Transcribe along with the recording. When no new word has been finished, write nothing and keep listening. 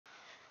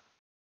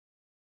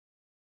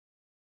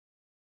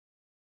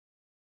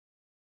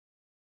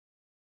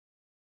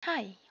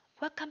Hi,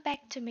 welcome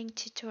back to Ming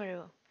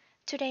tutorial.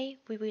 Today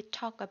we will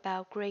talk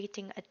about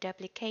creating a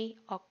duplicate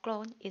or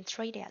clone in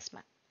 3ds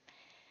Max.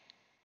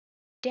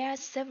 There are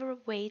several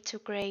ways to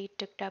create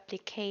the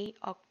duplicate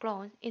or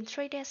clone in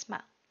 3ds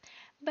Max,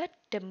 but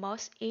the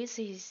most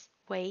easiest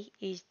way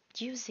is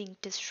using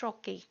the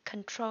shortcut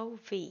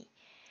Ctrl V.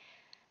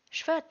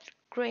 First,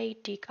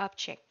 create the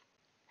object.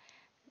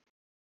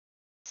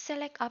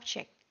 Select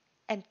object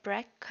and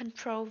press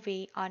Ctrl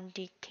V on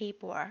the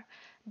keyboard.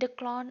 The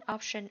clone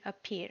option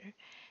appears.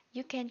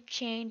 You can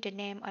change the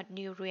name of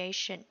new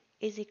creation.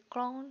 Is it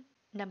clone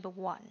number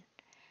 1?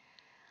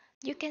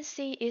 You can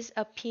see it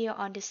appear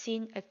on the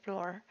Scene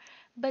Explorer,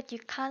 but you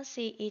can't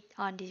see it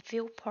on the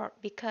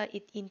viewport because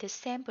it's in the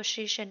same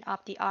position of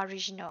the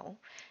original.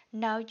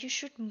 Now you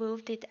should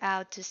move it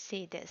out to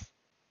see this.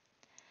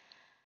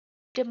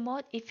 The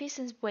most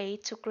efficient way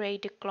to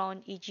create the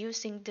clone is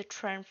using the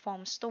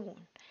transform tool.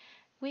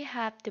 We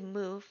have the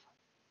move,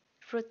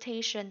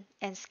 rotation,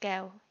 and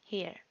scale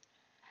here.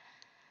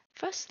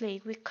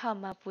 Firstly, we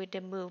come up with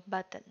the move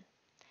button.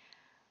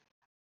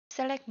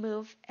 Select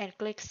move and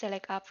click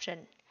select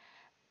option.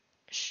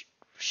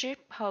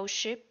 Hold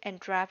shift and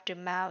drag the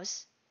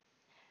mouse.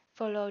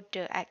 Follow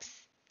the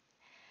X.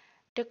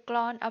 The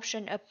clone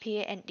option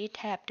appear and it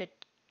have the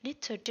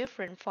little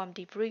different from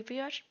the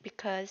previous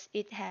because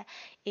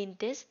in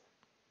this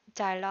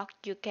dialog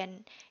you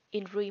can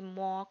enrich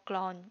more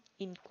clone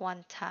in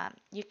one time.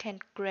 You can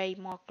create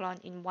more clone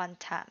in one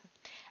time.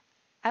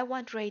 I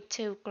want to create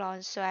 2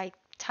 clones, so I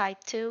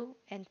type 2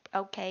 and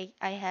okay,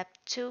 I have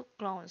 2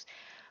 clones.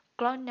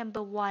 Clone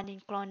number 1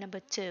 and clone number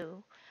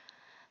 2.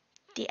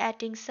 The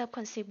adding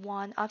subsequent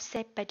one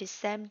offset by the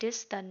same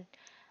distance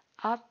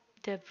of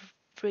the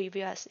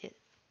previous.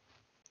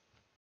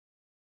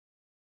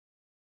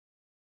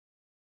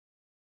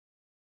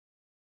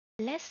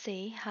 Let's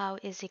see how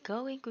is it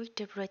going with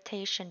the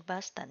rotation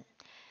button.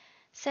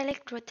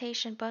 Select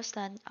rotation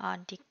button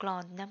on the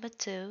clone number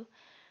 2.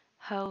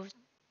 Hold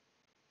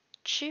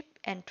shift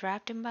and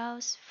drag the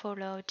mouse.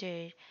 Follow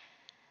the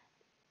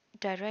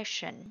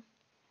direction.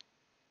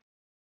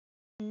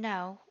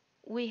 Now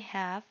we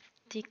have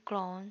the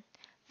clone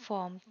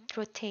form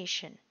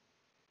rotation.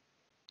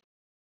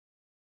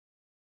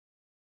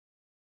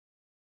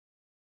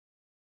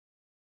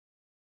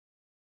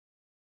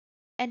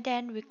 And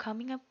then we're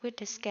coming up with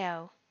the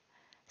scale.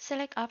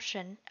 Select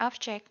option,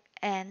 object,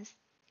 and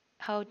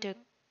hold the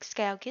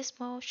scale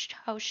gizmo,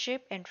 hold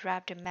shift and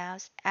drag the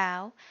mouse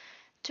out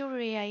to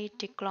create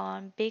the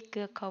clone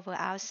bigger cover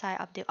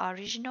outside of the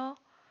original,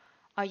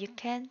 or you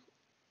can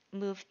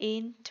move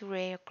in to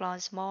create a clone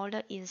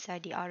smaller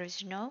inside the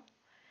original.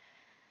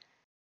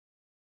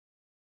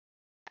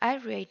 I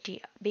rate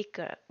the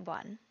bigger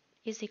one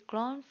is the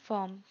clone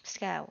from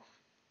scale.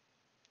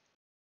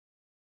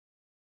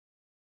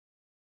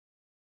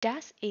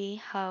 That is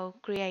how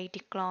create the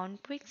clone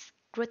with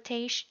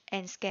rotation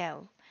and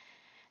scale.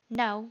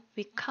 Now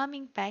we're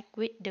coming back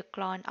with the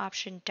clone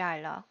option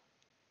dialog.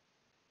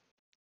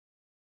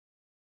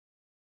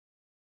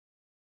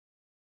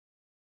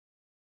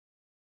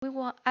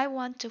 I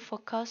want to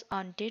focus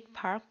on this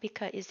part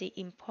because it's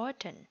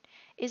important.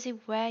 It's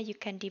where you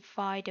can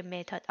define the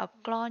method of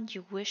clone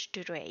you wish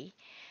to create.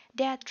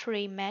 There are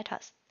 3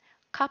 methods: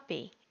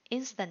 copy,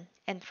 instant,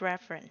 and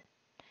reference.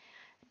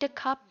 The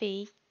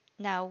copy,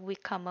 now we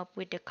come up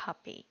with the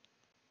copy.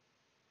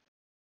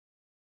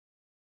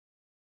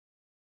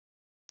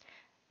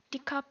 The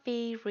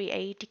copy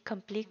creates the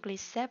completely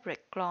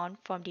separate clone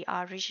from the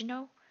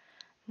original.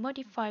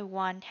 Modify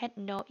one had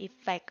no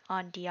effect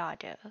on the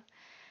other.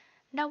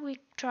 Now we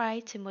try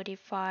to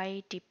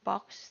modify the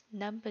box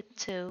number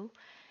 2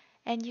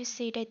 and you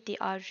see that the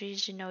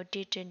original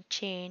didn't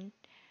change.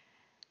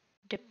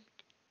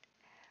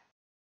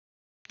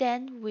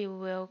 Then we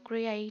will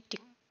create the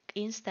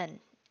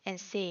instant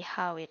and see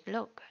how it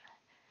looks.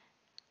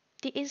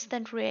 The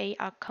instant rays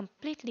are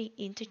completely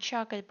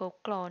interchangeable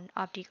clone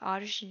of the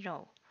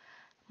original.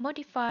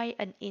 Modify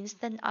an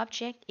instant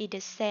object is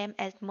the same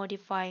as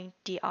modifying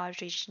the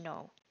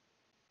original.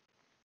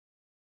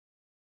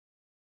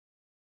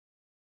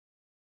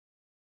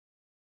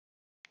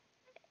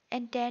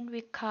 And then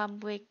we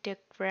come with the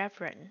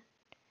reference.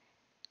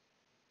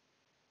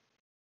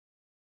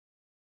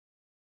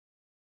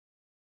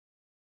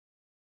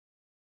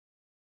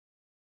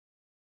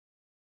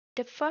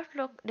 The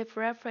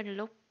reference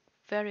look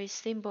very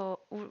simple,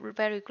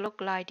 very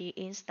look like the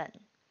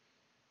instant.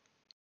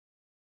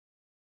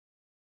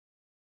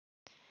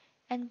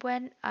 And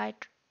when I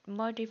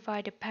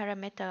modify the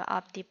parameter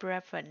of the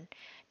reference,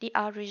 the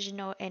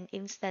original and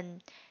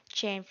instant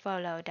change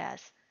follow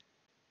that.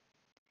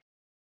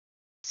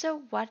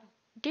 So what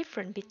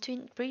difference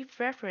between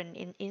reference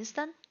and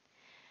instant?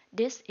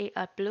 This is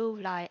a blue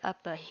line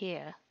upper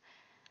here.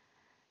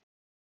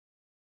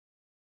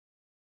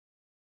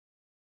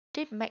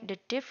 This makes the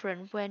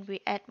difference when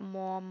we add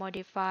more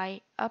modify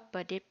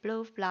upper this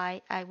blue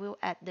line. I will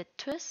add the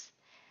twist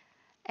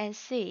and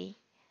see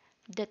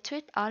the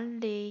twist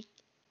only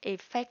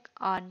effect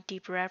on the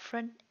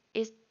reference.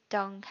 It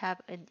don't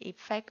have an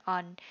effect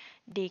on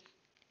the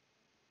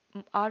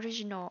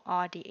original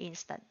or the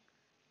instant.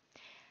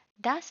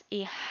 That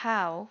is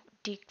how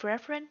the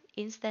reference,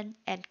 instant,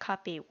 and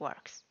copy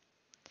works.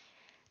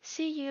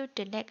 See you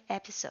the next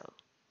episode.